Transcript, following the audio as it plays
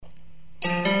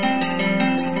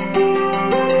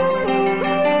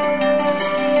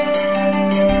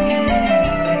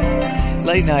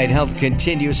Late Night Health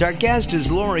continues. Our guest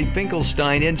is Laurie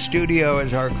Finkelstein. In studio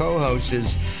as our co-host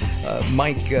is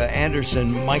Michael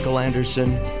Anderson.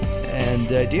 And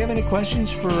do you have any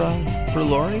questions for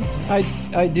Laurie?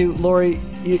 I do. Laurie,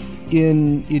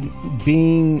 in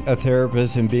being a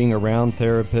therapist and being around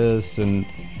therapists and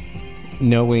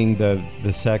knowing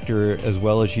the sector as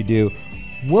well as you do,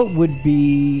 what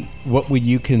would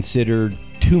you consider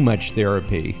too much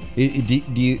therapy?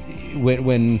 Do you,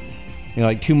 when you know,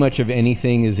 like too much of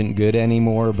anything isn't good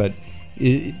anymore, but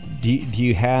do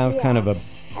you have kind of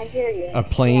I hear you. A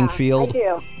playing field?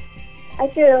 I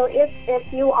do.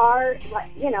 If you are,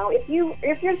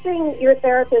 if you're seeing your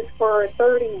therapist for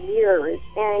 30 years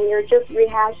and you're just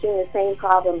rehashing the same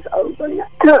problems over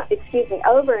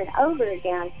and over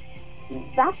again,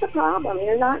 that's a problem.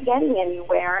 You're not getting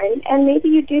anywhere, and maybe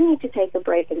you do need to take a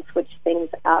break and switch things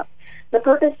up. The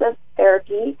purpose of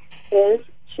therapy is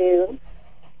to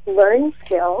learn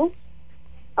skills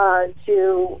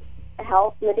to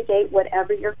help mitigate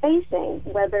whatever you're facing,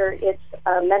 whether it's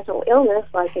a mental illness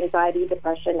like anxiety,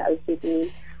 depression,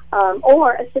 OCD,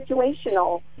 or a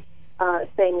situational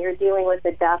thing you're dealing with,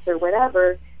 a death or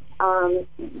whatever.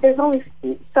 There's only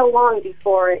so long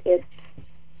before it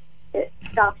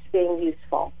stops being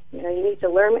useful. You need to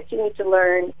learn what you need to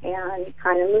learn and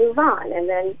kind of move on. And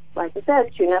then, like I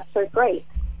said, tune-ups are great.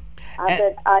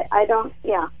 But I don't,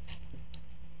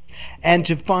 And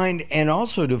to find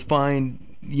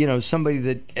somebody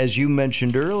that, as you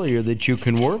mentioned earlier, that you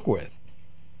can work with.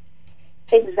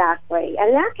 Exactly,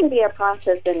 and that can be a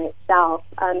process in itself.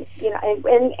 And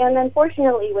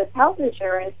unfortunately, with health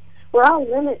insurance, we're all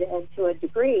limited to a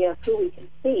degree of who we can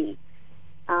see.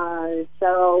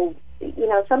 So,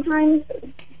 sometimes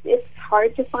it's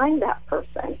hard to find that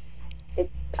person.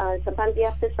 Sometimes you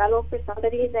have to settle for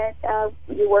somebody that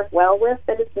you work well with,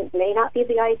 but it may not be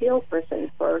the ideal person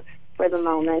for the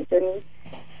moment.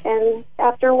 And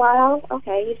after a while,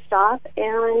 you stop,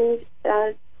 and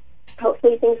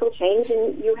hopefully things will change,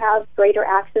 and you have greater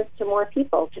access to more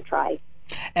people to try.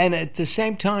 And at the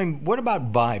same time, what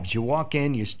about vibes? You walk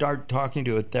in, you start talking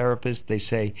to a therapist, they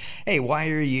say, hey, why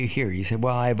are you here? You say,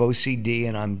 well, I have OCD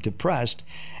and I'm depressed.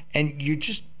 And you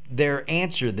just, their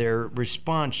answer, their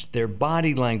response, their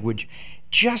body language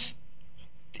just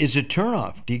is a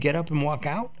turnoff. Do you get up and walk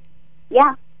out?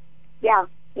 Yeah.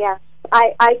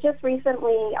 I just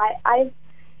recently, I've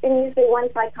been using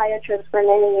one psychiatrist for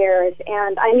many years,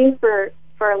 and I knew for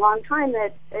a long time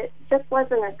that it just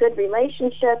wasn't a good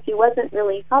relationship. He wasn't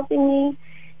really helping me,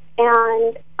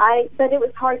 but it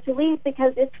was hard to leave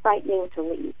because it's frightening to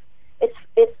leave.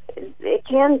 It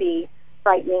can be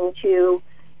frightening to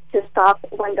stop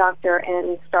one doctor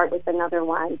and start with another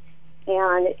one,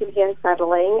 and it can be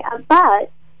unsettling.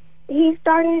 But he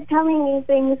started telling me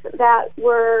things that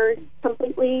were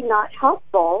completely not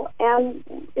helpful, and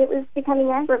it was becoming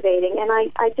aggravating. And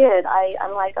I did.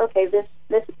 I'm like, okay, this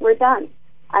we're done.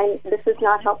 This is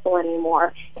not helpful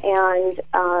anymore, and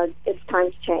it's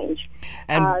time to change.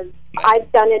 And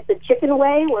I've done it the chicken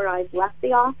way, where I've left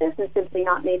the office and simply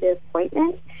not made an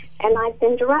appointment, and I've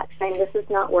been direct, saying this is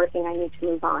not working. I need to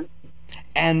move on.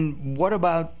 And what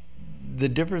about the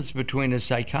difference between a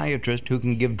psychiatrist who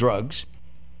can give drugs,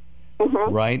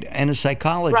 right, and a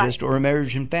psychologist or a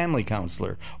marriage and family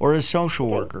counselor or a social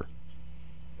worker?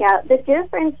 Yeah, the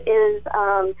difference is,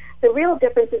 the real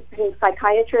difference is between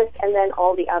psychiatrists and then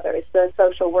all the others, the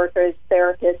social workers,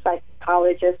 therapists,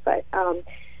 psychologists,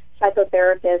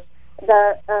 psychotherapists.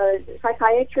 The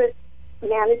psychiatrist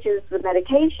manages the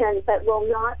medication, but will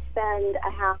not spend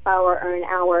a half hour or an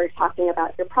hour talking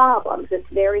about your problems. It's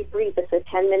very brief. It's a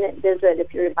 10-minute visit.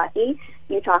 If you're lucky,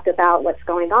 you talk about what's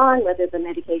going on, whether the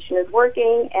medication is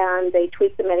working, and they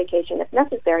tweak the medication if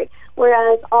necessary.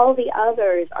 Whereas all the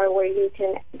others are where you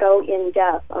can go in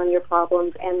depth on your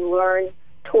problems and learn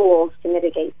tools to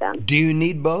mitigate them. Do you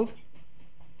need both?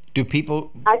 Do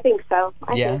people? I think so.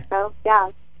 I think so, yeah.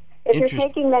 If you're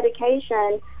taking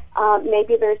medication,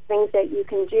 maybe there's things that you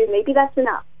can do. Maybe that's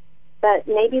enough. But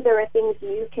maybe there are things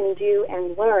you can do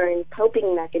and learn,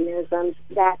 coping mechanisms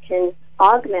that can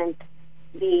augment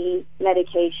the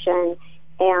medication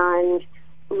and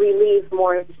relieve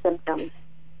more of the symptoms.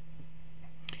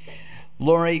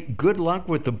 Laurie, good luck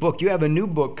with the book. You have a new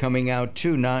book coming out,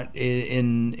 too, not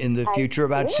in the future,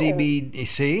 about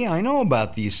CBD. I know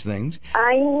about these things.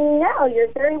 I know.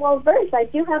 You're very well versed. I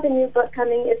do have a new book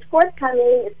coming. It's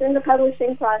forthcoming. It's in the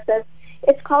publishing process.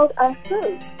 It's called A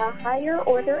Higher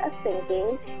Order of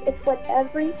Thinking. It's what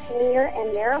every senior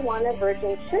and marijuana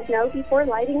virgin should know before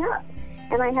lighting up.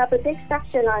 And I have a big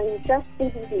section on just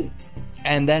CBD.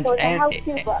 And that's so it's a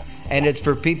how-to book. And it's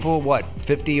for people,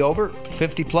 50 over,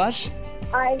 50 plus?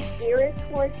 I steer it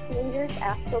towards seniors,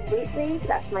 absolutely.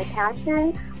 That's my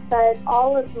passion. But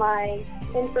all of my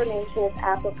information is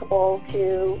applicable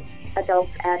to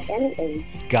adults at any age.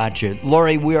 Gotcha.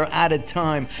 Laurie, we are out of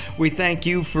time. We thank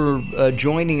you for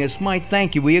joining us. Mike,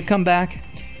 thank you. Will you come back?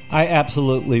 I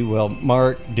absolutely will.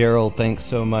 Mark, Darrell, thanks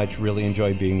so much. Really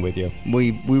enjoyed being with you.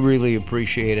 We really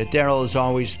appreciate it. Darrell, as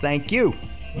always, thank you.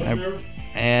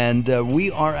 And we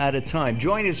are out of time.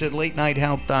 Join us at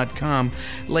latenighthealth.com,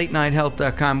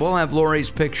 latenighthealth.com. We'll have Laurie's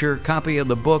picture, copy of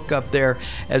the book up there,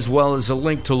 as well as a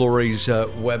link to Laurie's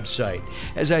website.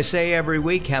 As I say every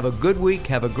week, have a good week,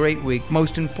 have a great week.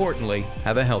 Most importantly,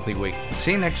 have a healthy week.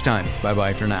 See you next time.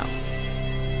 Bye-bye for now.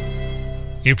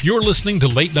 If you're listening to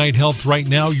Late Night Health right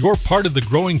now, you're part of the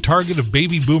growing target of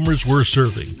baby boomers we're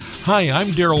serving. Hi,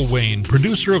 I'm Darrell Wayne,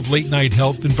 producer of Late Night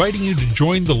Health, inviting you to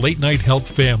join the Late Night Health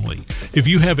family. If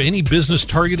you have any business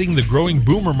targeting the growing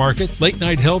boomer market, Late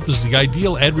Night Health is the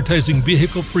ideal advertising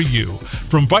vehicle for you.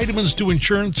 From vitamins to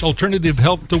insurance, alternative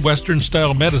health to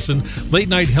Western-style medicine, Late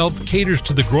Night Health caters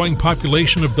to the growing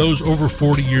population of those over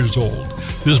 40 years old.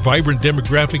 This vibrant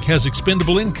demographic has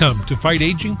expendable income to fight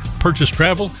aging, purchase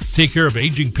travel, take care of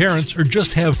aging parents, or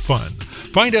just have fun.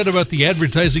 Find out about the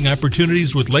advertising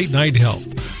opportunities with Late Night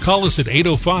Health. Call us at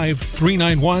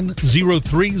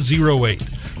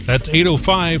 805-391-0308. That's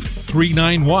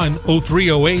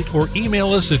 805-391-0308, or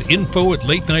email us at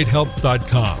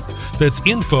info@latenighthealth.com. That's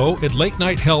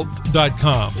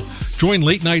info@latenighthealth.com. Join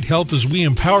Late Night Health as we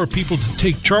empower people to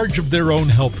take charge of their own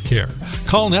health care.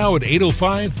 Call now at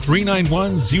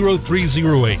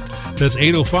 805-391-0308. That's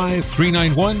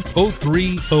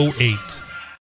 805-391-0308.